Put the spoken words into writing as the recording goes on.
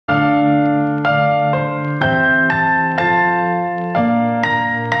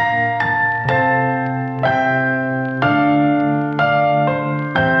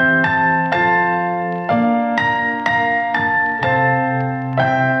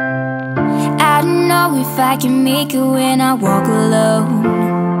know if I can make it when I walk alone.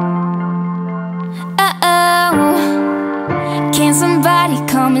 Can somebody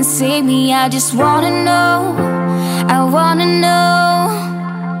come and save me? I just wanna know, I wanna know.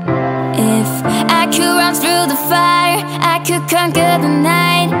 If I could run through the fire, I could conquer the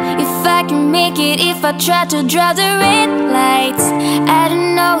night. If I can make it, if I try to draw the red lights. I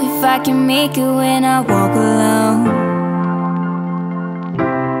don't know if I can make it when I walk alone.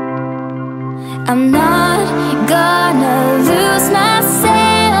 I'm not gonna lose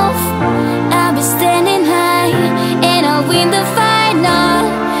myself. I'll be standing high and I'll win the fight. Not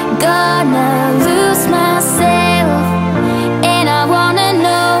gonna lose myself. And I wanna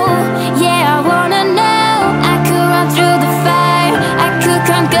know, yeah, I wanna know. I could run through the fire, I could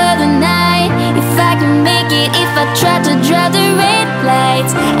conquer the night. If I can make it, if I try to draw the red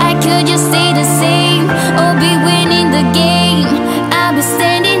lights. I could just stay the same or be winning the game. I'll be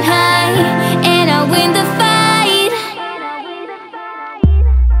standing high and I'll win the fight.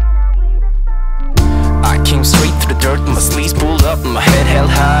 I came straight through the dirt, my sleeves pulled up, my head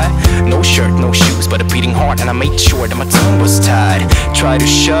held high. No shirt, no shoes, but a beating heart, and I made sure that my tongue was tied. Try to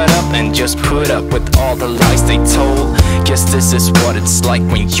shut up and just put up with all the lies they told. Guess this is what it's like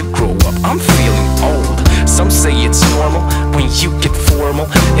when you grow up. I'm feeling old. Some say it's normal when you get formal.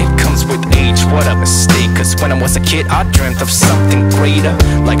 It comes with age, what a mistake. Cause when I was a kid I dreamt of something greater,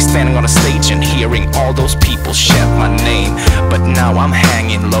 like standing on a stage and hearing all those people shout my name. But now I'm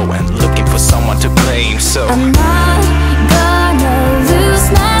hanging low and looking for someone to blame. So I'm not gonna lose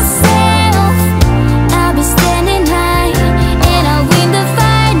myself. I'll be standing high and I'll win the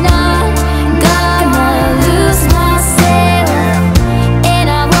fight. Not gonna lose myself. And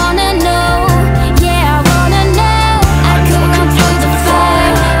I wanna know, yeah, I wanna know. I could come through the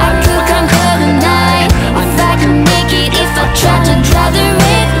fire, I could conquer the night. If I can make it, if I try to draw the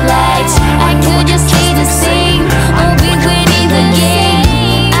red lights. I could just stay the same or be winning the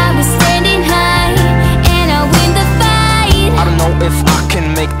game. I'll be standing high and I'll win the fight. I don't know if I can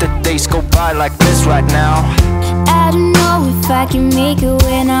make the days go by like this right now. I don't know if I can make it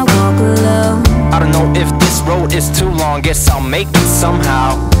when I walk alone. I don't know if this road is too long, guess I'll make it somehow.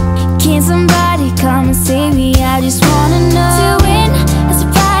 Can somebody come and save me? I just wanna know. To win a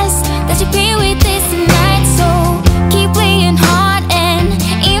surprise that you pay with this night. So keep playing hard and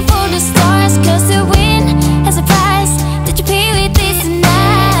aim for the stars. Cause to win a surprise that you pay with this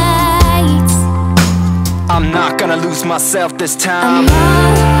night. I'm not gonna lose myself this time. I'm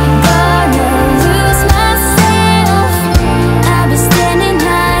not gonna